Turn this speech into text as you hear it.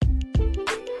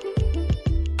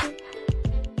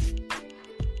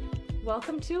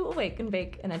Welcome to Awake and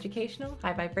Bake, an educational,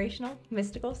 high vibrational,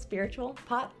 mystical, spiritual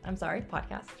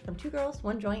podcast from two girls,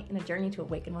 one joint, and a journey to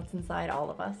awaken what's inside all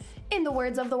of us. In the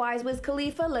words of the wise Wiz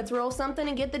Khalifa, let's roll something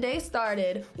and get the day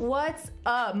started. What's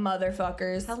up,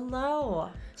 motherfuckers? Hello.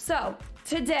 So,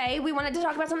 today we wanted to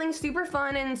talk about something super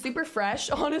fun and super fresh,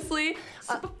 honestly.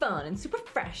 Super fun and super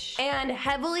fresh. And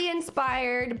heavily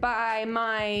inspired by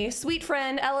my sweet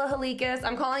friend, Ella Halikas.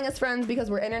 I'm calling us friends because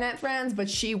we're internet friends, but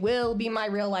she will be my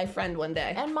real life friend one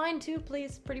day. And mine too,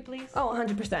 please. Pretty please. Oh,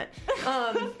 100%.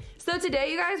 So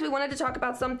today, you guys, we wanted to talk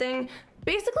about something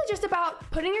basically just about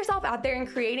putting yourself out there and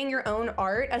creating your own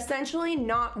art, essentially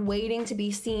not waiting to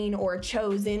be seen or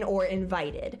chosen or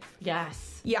invited.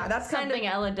 Yes. Yeah, that's something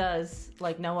Ella does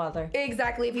like no other.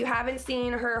 Exactly. If you haven't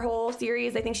seen her whole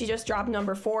series, I think she just dropped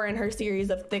number 4 in her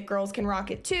series of Thick Girls Can Rock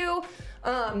It Too.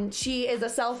 She is a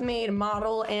self-made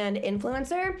model and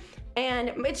influencer.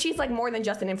 And she's like more than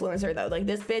just an influencer though. Like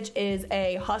this bitch is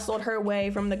a hustled her way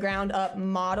from the ground up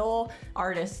model,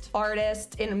 artist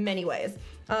in many ways.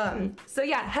 So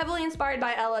yeah, heavily inspired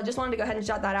by Ella. Just wanted to go ahead and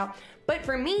shout that out. But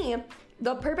for me,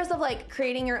 the purpose of like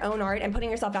creating your own art and putting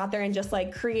yourself out there and just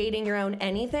like creating your own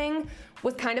anything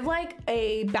was kind of like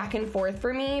a back and forth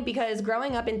for me, because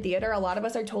growing up in theater, a lot of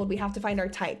us are told we have to find our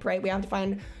type, right? We have to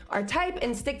find our type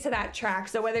and stick to that track.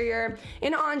 So whether you're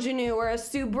an ingenue or a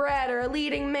soubrette or a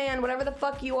leading man, whatever the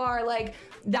fuck you are, like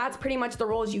that's pretty much the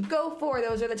roles you go for.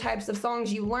 Those are the types of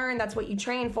songs you learn. That's what you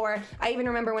train for. I even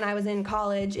remember when I was in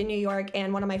college in New York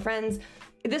and one of my friends,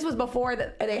 this was before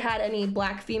that they had any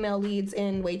black female leads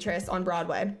in Waitress on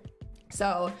Broadway.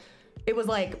 So it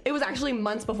was actually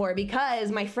months before,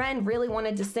 because my friend really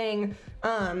wanted to sing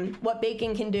What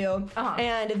Baking Can Do. Uh-huh.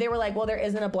 And they were like, well, there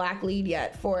isn't a black lead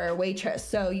yet for Waitress,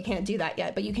 so you can't do that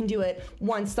yet, but you can do it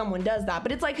once someone does that.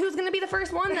 But it's like, who's gonna be the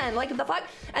first one then? Like, the fuck?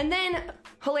 And then,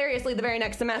 hilariously, the very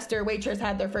next semester, Waitress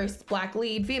had their first black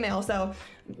lead female, so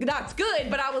that's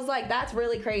good, but I was like, that's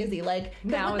really crazy. Like,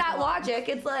 with that logic,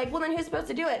 it's like, well, then who's supposed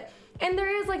to do it? And there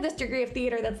is like this degree of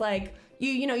theater that's like,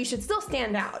 you should still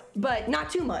stand out, but not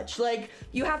too much. Like,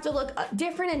 you have to look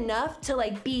different enough to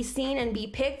like be seen and be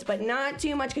picked, but not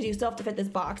too much because you still have to fit this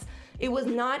box. It was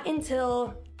not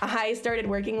until I started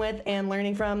working with and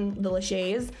learning from the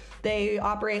Lachey's. They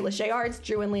operate Lachey Arts,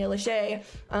 Drew and Leah Lachey.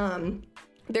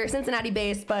 They're Cincinnati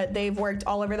based, but they've worked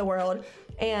all over the world.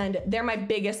 And they're my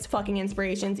biggest fucking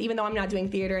inspirations. Even though I'm not doing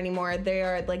theater anymore, they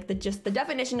are like the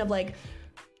definition of like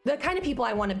the kind of people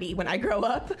I want to be when I grow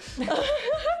up.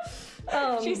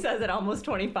 She says at almost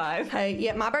 25. Hey,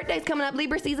 yeah, my birthday's coming up,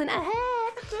 Libra season.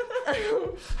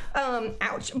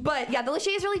 Ouch. But yeah, the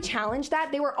Lachey's really challenged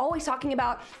that. They were always talking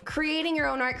about creating your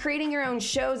own art, creating your own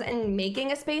shows, and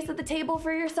making a space at the table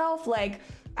for yourself. Like,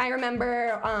 I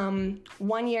remember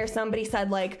one year somebody said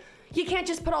like, you can't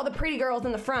just put all the pretty girls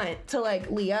in the front to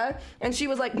like Leah. And she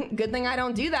was like, good thing I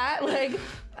don't do that. Like,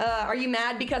 are you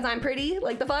mad because I'm pretty?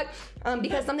 Like, the fuck?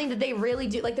 Because something that they really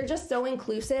do, like, they're just so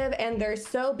inclusive and they're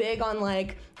so big on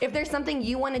like, if there's something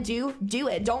you want to do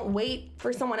it. Don't wait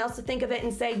for someone else to think of it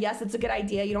and say, yes, it's a good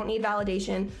idea. You don't need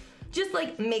validation. Just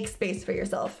like make space for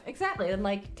yourself. Exactly. And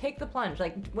like take the plunge.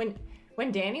 Like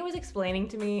when Danny was explaining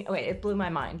to me, it blew my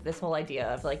mind, this whole idea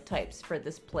of like types for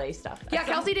this play stuff. Yeah,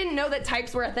 Kelsey didn't know that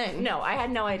types were a thing. No, I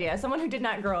had no idea. Someone who did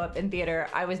not grow up in theater,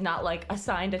 I was not like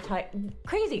assigned a type.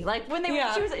 Crazy. Like when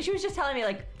she was just telling me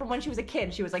like from when she was a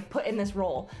kid, she was like put in this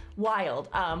role. Wild.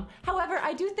 However,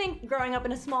 I do think growing up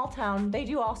in a small town, they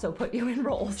do also put you in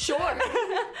roles. Sure.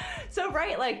 So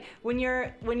right, like when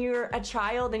you're a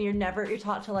child and you're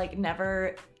taught to like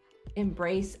never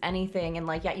embrace anything, and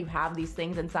like, yet you have these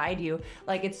things inside you.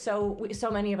 Like, it's so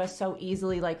many of us so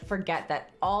easily like forget that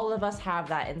all of us have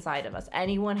that inside of us.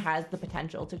 Anyone has the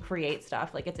potential to create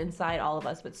stuff. Like, it's inside all of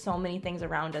us, but so many things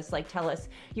around us like tell us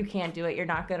you can't do it, you're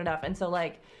not good enough. And so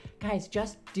like, guys,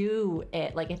 just do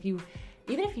it. Like, even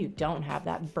if you don't have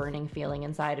that burning feeling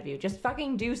inside of you, just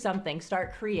fucking do something.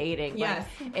 Start creating. Yes.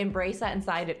 Like, embrace that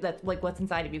what's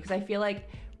inside of you. Because I feel like,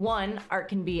 one, art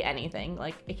can be anything.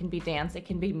 Like, it can be dance, it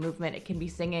can be movement, it can be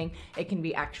singing, it can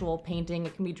be actual painting,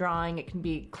 it can be drawing, it can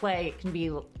be clay, it can be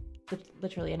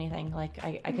literally anything. Like,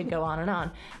 I could go on and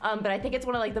on. But I think it's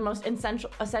one of like the most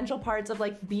essential parts of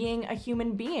like being a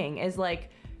human being is like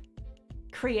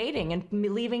creating and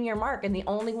leaving your mark. And the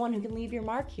only one who can leave your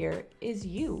mark here is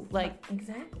you. Like,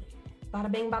 exactly.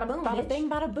 Bada bing, bada boom. Bada bing,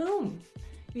 bada boom.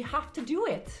 You have to do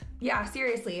it. Yeah,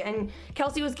 seriously. And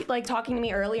Kelsey was like talking to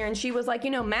me earlier, and she was like,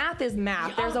 math is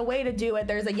math. There's a way to do it.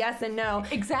 There's a yes and no.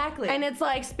 Exactly. And it's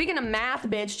like, speaking of math,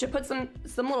 bitch, to put some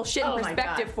little shit in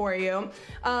perspective for you,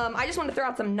 I just want to throw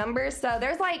out some numbers. So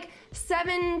there's like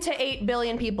 7 to 8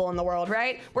 billion people in the world,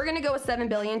 right? We're gonna go with 7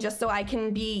 billion just so I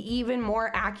can be even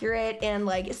more accurate and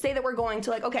like say that we're going to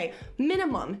like, okay,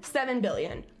 minimum 7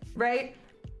 billion, right?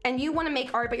 And you want to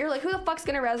make art, but you're like, who the fuck's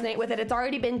gonna resonate with it? It's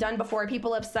already been done before.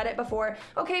 People have said it before.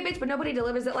 Okay, bitch, but nobody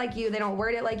delivers it like you. They don't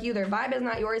word it like you. Their vibe is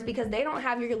not yours because they don't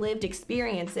have your lived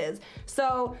experiences.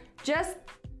 So just,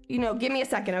 give me a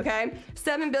second, okay?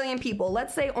 7 billion people.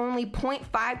 Let's say only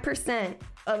 0.5%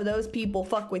 of those people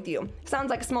fuck with you.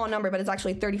 Sounds like a small number, but it's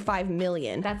actually 35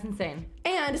 million. That's insane.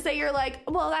 And say you're like,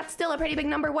 well, that's still a pretty big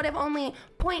number. What if only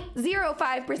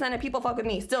 0.05% of people fuck with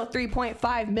me? Still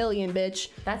 3.5 million, bitch.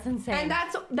 That's insane. And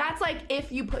that's like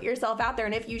if you put yourself out there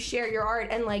and if you share your art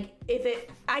and like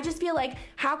I just feel like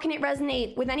how can it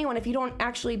resonate with anyone if you don't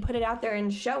actually put it out there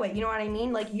and show it? You know what I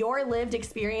mean? Like your lived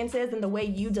experiences and the way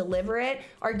you deliver it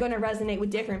are gonna resonate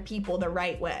with different people the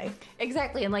right way.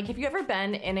 Exactly. And like, have you ever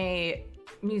been in a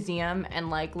museum and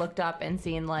like looked up and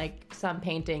seen like some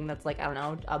painting that's like, I don't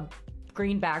know, a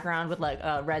green background with like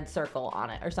a red circle on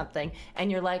it or something,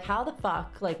 and you're like, how the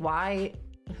fuck, like, why,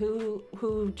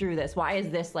 who drew this? Why is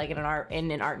this like in an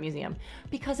art museum?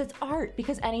 Because it's art,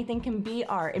 because anything can be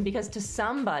art, and because to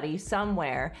somebody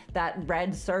somewhere that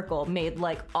red circle made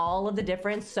like all of the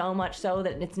difference, so much so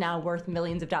that it's now worth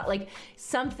millions of dollars. Like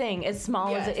something as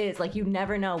small as it is, like you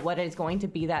never know what is going to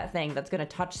be that thing that's going to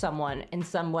touch someone in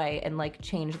some way and like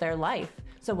change their life.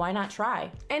 So why not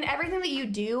try? And everything that you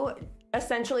do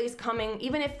essentially is coming,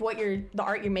 even if the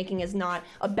art you're making is not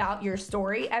about your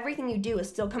story, everything you do is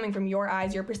still coming from your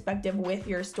eyes, your perspective with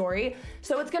your story.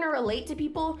 So it's gonna relate to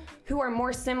people who are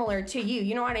more similar to you.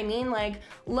 You know what I mean? Like,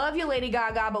 love you, Lady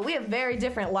Gaga, but we have very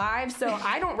different lives, so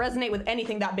I don't resonate with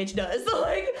anything that bitch does.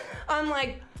 Like, I'm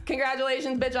like,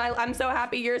 congratulations, bitch. I'm so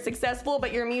happy you're successful,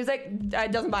 but your music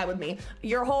doesn't vibe with me.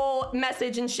 Your whole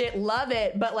message and shit, love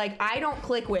it, but like I don't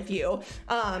click with you.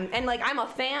 And like I'm a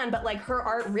fan, but like her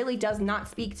art really does not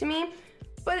speak to me.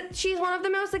 But she's one of the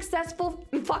most successful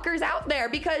fuckers out there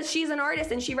because she's an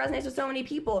artist and she resonates with so many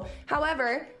people.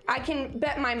 However, I can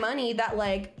bet my money that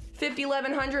like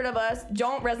 1,100 of us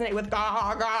don't resonate with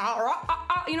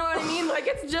you know what I mean? Like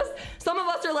it's just, some of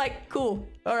us are like, cool,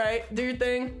 all right, do your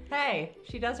thing. Hey,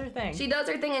 she does her thing. She does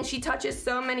her thing and she touches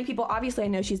so many people. Obviously, I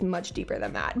know she's much deeper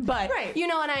than that, but you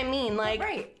know what I mean?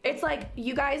 Like, it's like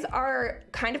you guys are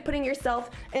kind of putting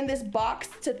yourself in this box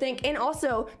to think, and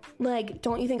also, like,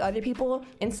 don't you think other people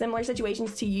in similar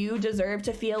situations to you deserve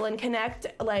to feel and connect?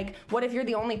 Like, what if you're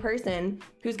the only person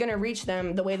who's gonna reach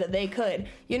them the way that they could?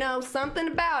 You know, something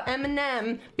about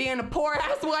Eminem being a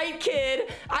poor-ass white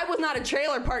kid. I was not a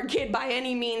trailer park kid by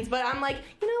any means, but I'm like,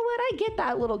 you know what? I get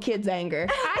that little kid's anger.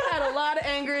 I had a lot of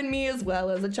anger in me as well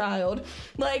as a child.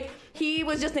 Like, he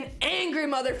was just an angry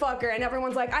motherfucker, and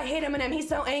everyone's like, I hate Eminem, he's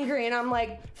so angry, and I'm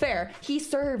like, fair. He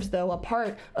serves, though, a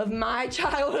part of my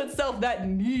childhood self that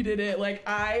needed it. Like,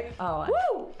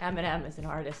 Eminem is an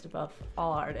artist above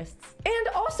all artists. And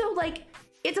also, like,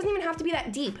 it doesn't even have to be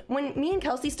that deep. When me and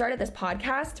Kelsey started this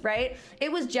podcast, right,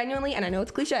 it was genuinely, and I know it's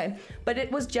cliche, but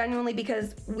it was genuinely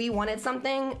because we wanted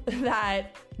something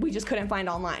that we just couldn't find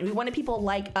online. We wanted people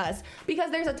like us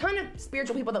because there's a ton of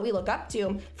spiritual people that we look up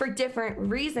to for different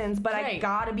reasons, but I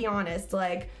gotta be honest,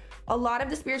 like, a lot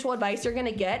of the spiritual advice you're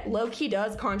gonna get low-key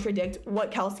does contradict what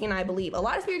Kelsey and I believe. A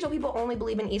lot of spiritual people only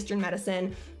believe in Eastern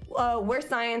medicine. We're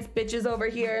science bitches over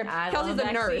here. Kelsey's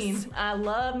a nurse. I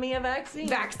love me a vaccine.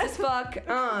 Vax as fuck.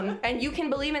 And you can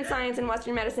believe in science and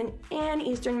Western medicine and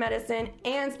Eastern medicine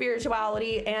and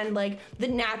spirituality and like the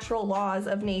natural laws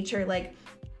of nature, like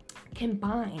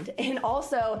combined. And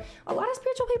also, a lot of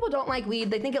spiritual people don't like weed.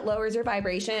 They think it lowers your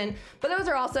vibration. But those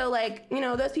are also like, you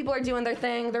know, those people are doing their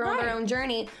thing. They're on their own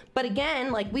journey. But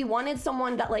again, like we wanted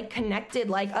someone that like connected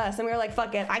like us. And we were like,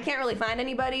 fuck it. I can't really find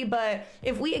anybody. But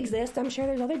if we exist, I'm sure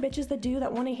there's other bitches that do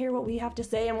that want to hear what we have to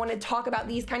say and want to talk about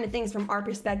these kind of things from our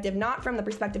perspective, not from the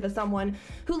perspective of someone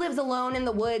who lives alone in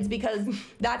the woods because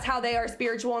that's how they are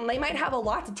spiritual. And they might have a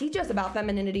lot to teach us about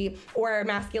femininity or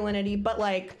masculinity. But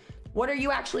like, what are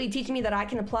you actually teaching me that I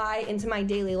can apply into my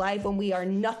daily life when we are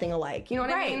nothing alike? You know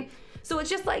what I mean? So it's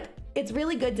just like, it's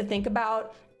really good to think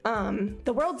about.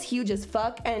 The world's huge as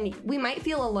fuck and we might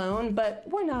feel alone, but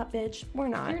we're not, bitch. We're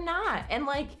not. You're not. And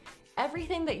like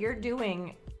everything that you're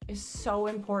doing is so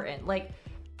important. Like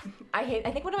I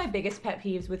think one of my biggest pet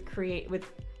peeves with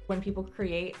when people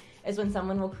create is when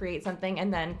someone will create something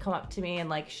and then come up to me and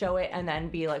like show it and then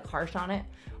be like harsh on it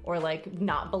or like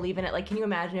not believe in it. Like, can you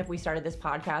imagine if we started this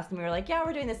podcast and we were like, yeah,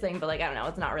 we're doing this thing, but like, I don't know,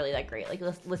 it's not really that great. Like,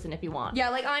 listen if you want. Yeah,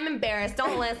 like, I'm embarrassed.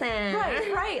 Don't listen.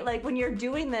 Right. Like, when you're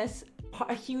doing this,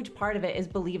 a huge part of it is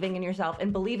believing in yourself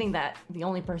and believing that the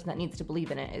only person that needs to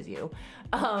believe in it is you.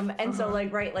 So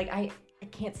like, right, like I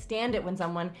can't stand it when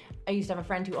I used to have a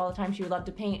friend who all the time she would love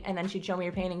to paint and then she'd show me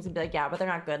her paintings and be like, yeah, but they're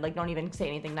not good. Like, don't even say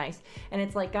anything nice. And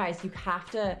it's like, guys, you have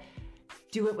to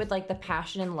do it with like the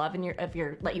passion and love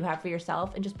that you have for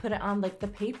yourself and just put it on like the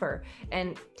paper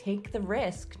and take the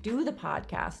risk, do the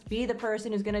podcast, be the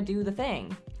person who's going to do the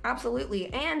thing.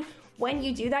 Absolutely. And when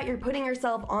you do that, you're putting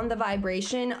yourself on the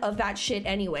vibration of that shit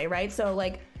anyway, right? So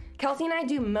like Kelsey and I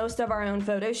do most of our own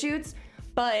photo shoots,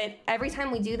 but every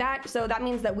time we do that, so that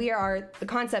means that we are the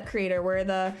concept creator, we're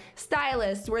the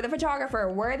stylist, we're the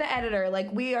photographer, we're the editor,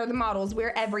 like we are the models,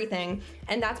 we're everything.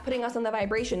 And that's putting us on the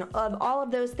vibration of all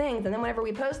of those things. And then whenever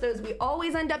we post those, we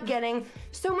always end up getting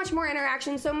so much more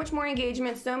interaction, so much more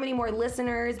engagement, so many more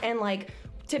listeners. And like,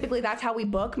 typically that's how we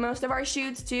book most of our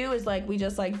shoots too, is like we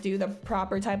just like do the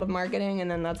proper type of marketing and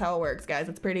then that's how it works, guys.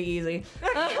 It's pretty easy.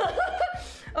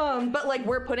 But like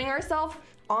we're putting ourselves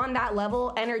on that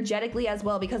level energetically as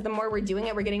well, because the more we're doing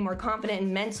it, we're getting more confident,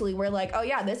 and mentally we're like, oh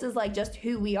yeah, this is like just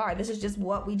who we are. This is just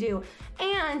what we do.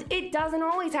 And it doesn't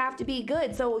always have to be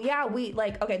good. So yeah, we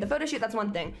like, okay, the photo shoot, that's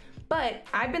one thing. But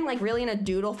I've been like really in a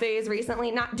doodle phase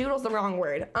recently. Not doodle's the wrong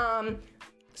word.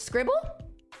 Scribble?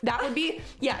 That would be,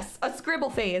 yes, a scribble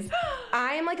phase.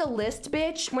 I am like a list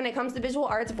bitch when it comes to visual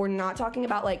arts. If we're not talking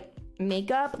about like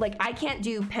makeup, like I can't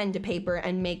do pen to paper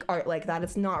and make art like that.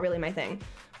 It's not really my thing.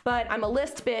 But I'm a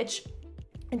list bitch,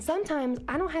 and sometimes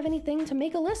I don't have anything to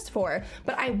make a list for,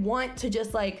 but I want to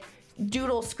just like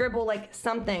doodle, scribble like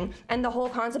something. And the whole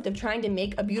concept of trying to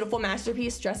make a beautiful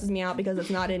masterpiece stresses me out because it's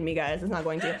not in me, guys. It's not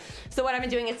going to. So what I've been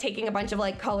doing is taking a bunch of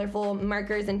like colorful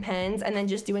markers and pens and then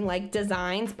just doing like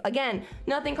designs. Again,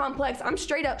 nothing complex. I'm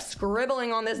straight up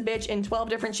scribbling on this bitch in 12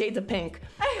 different shades of pink.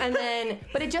 And then,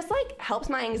 but it just like helps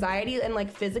my anxiety and like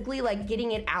physically like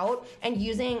getting it out and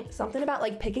using something about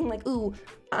like picking like, ooh,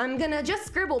 I'm gonna just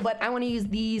scribble, but I want to use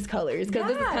these colors because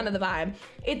this is kind of the vibe.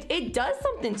 It does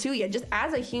something to you just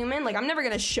as a human. Like, I'm never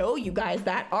gonna show you guys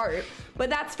that art, but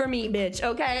that's for me, bitch,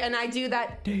 okay? And I do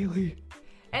that daily.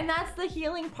 And that's the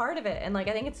healing part of it. And like,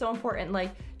 I think it's so important.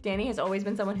 Like, Danny has always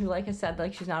been someone who, like, has said,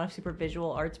 like, she's not a super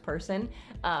visual arts person.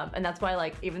 And that's why,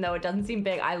 like, even though it doesn't seem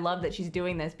big, I love that she's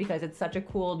doing this because it's such a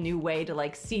cool new way to,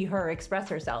 like, see her express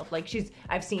herself. Like,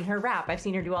 I've seen her rap, I've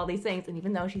seen her do all these things. And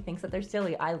even though she thinks that they're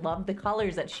silly, I love the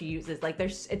colors that she uses. Like,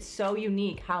 it's so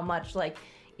unique how much, like,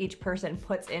 each person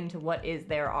puts into what is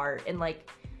their art. And, like,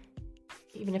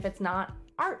 even if it's not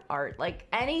art, like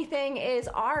anything is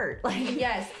art. Like,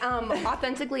 yes,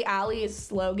 authentically Allie's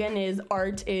slogan is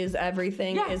art is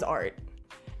everything is art.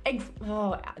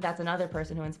 That's another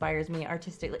person who inspires me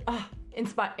artistically.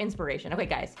 Inspiration. Okay,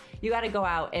 guys, you got to go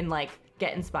out and like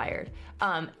get inspired.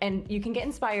 And you can get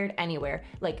inspired anywhere,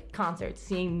 like concerts,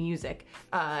 seeing music,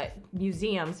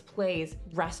 museums, plays,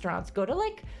 restaurants. Go to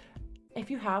like, if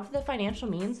you have the financial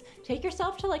means, take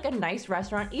yourself to like a nice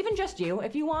restaurant, even just you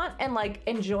if you want, and like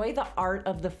enjoy the art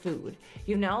of the food.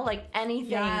 You know, like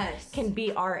anything can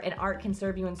be art, and art can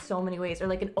serve you in so many ways. Or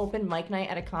like an open mic night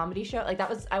at a comedy show. Like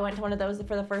I went to one of those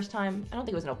for the first time. I don't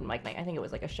think it was an open mic night. I think it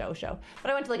was like a show.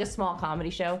 But I went to like a small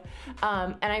comedy show.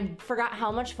 And I forgot how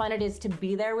much fun it is to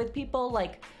be there with people,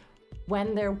 like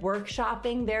when they're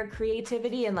workshopping their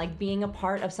creativity, and like being a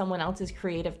part of someone else's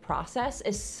creative process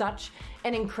is such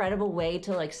an incredible way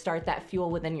to like start that fuel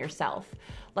within yourself.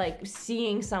 Like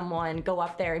seeing someone go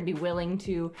up there and be willing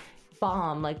to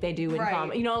bomb like they do in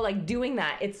bomb, you know, like doing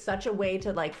that, it's such a way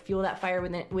to like fuel that fire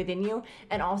within you,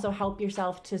 and also help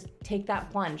yourself to take that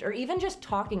plunge. Or even just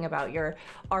talking about your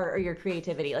art or your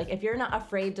creativity, like if you're not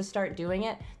afraid to start doing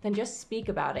it, then just speak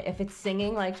about it. If it's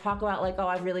singing, like talk about like, oh,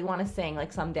 I really want to sing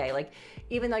like someday, like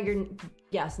even though you're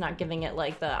not giving it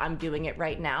like the I'm doing it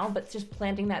right now, but just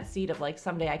planting that seed of like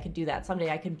someday I could do that, someday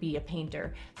I could be a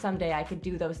painter, someday I could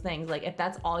do those things. Like if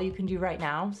that's all you can do right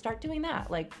now, start doing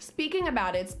that. Like speaking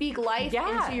about it, speak life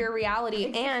into your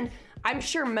reality. And I'm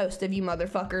sure most of you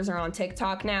motherfuckers are on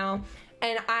TikTok now,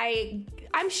 and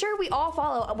I'm sure we all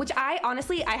follow, which I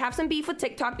have some beef with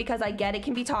TikTok because I get it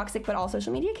can be toxic, but all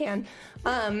social media can.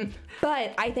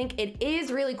 But I think it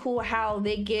is really cool how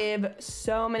they give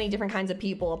so many different kinds of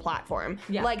people a platform.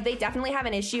 Yeah. Like they definitely have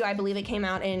an issue. I believe it came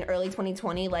out in early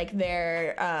 2020. Like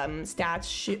their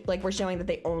stats were showing that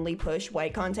they only push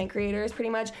white content creators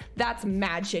pretty much. That's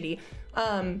mad shitty.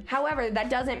 However,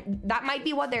 that might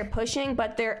be what they're pushing,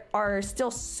 but there are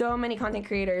still so many content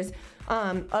creators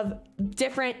of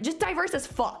different, just diverse as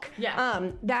fuck.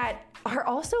 Yeah. That are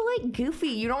also like goofy.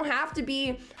 You don't have to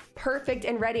be perfect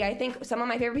and ready. I think some of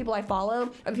my favorite people I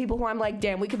follow are the people who I'm like,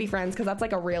 damn, we could be friends, because that's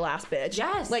like a real ass bitch.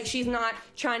 Yes. Like, she's not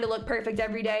trying to look perfect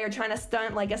every day or trying to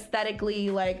stunt like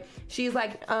aesthetically. Like, she's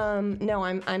like, no,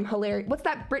 I'm hilarious. What's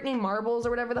that, Brittany Marbles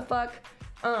or whatever the fuck?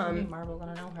 Marbles, I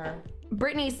don't know her.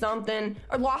 Brittany something,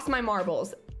 or Lost My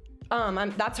Marbles.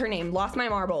 That's her name, Lost My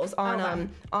Marbles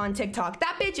on TikTok.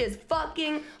 That bitch is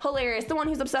fucking hilarious. The one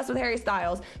who's obsessed with Harry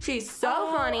Styles. She's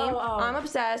so funny. I'm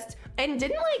obsessed. And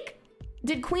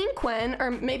did Queen Gwen,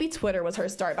 or maybe Twitter was her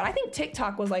start, but I think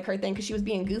TikTok was like her thing because she was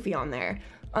being goofy on there.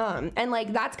 And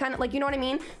like, that's kind of like, you know what I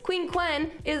mean? Queen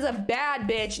Gwen is a bad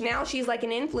bitch. Now she's like an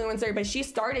influencer, but she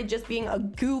started just being a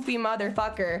goofy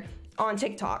motherfucker on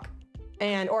TikTok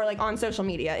or like on social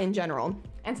media in general.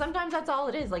 And sometimes that's all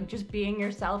it is, like just being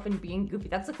yourself and being goofy.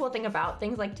 That's the cool thing about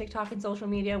things like TikTok and social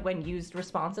media when used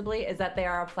responsibly, is that they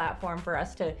are a platform for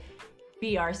us to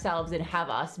be ourselves and have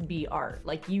us be art.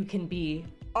 Like, you can be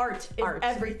art.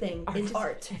 Everything is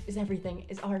art. Is everything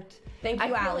is art. Thank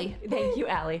you, Allie. Thank you,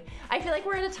 Allie. I feel like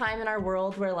we're at a time in our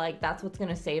world where like that's what's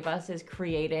gonna save us, is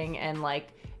creating and like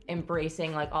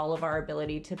embracing like all of our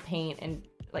ability to paint, and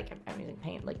like I'm using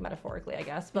paint like metaphorically, I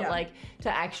guess, but like to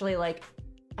actually like,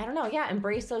 I don't know,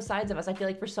 embrace those sides of us. I feel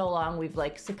like for so long we've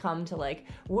like succumbed to like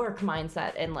work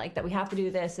mindset and like that we have to do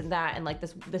this and that, and like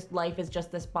this life is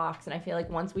just this box. And I feel like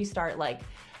once we start like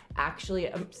actually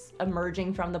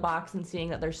emerging from the box and seeing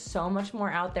that there's so much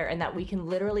more out there, and that we can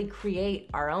literally create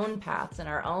our own paths and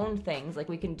our own things, like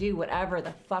we can do whatever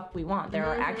the fuck we want. There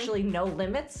are actually no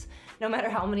limits, no matter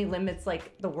how many limits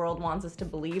like the world wants us to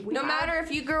believe we have. No matter if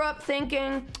you grew up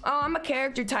thinking, oh, I'm a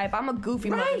character type, I'm a goofy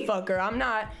motherfucker, I'm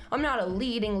not a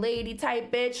leading lady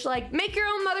type bitch. Like, make your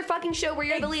own motherfucking show where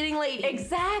you're the leading lady.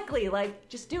 Exactly. Like,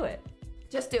 just do it.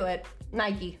 Just do it.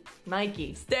 Nike.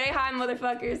 Nike. Stay high,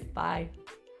 motherfuckers. Bye.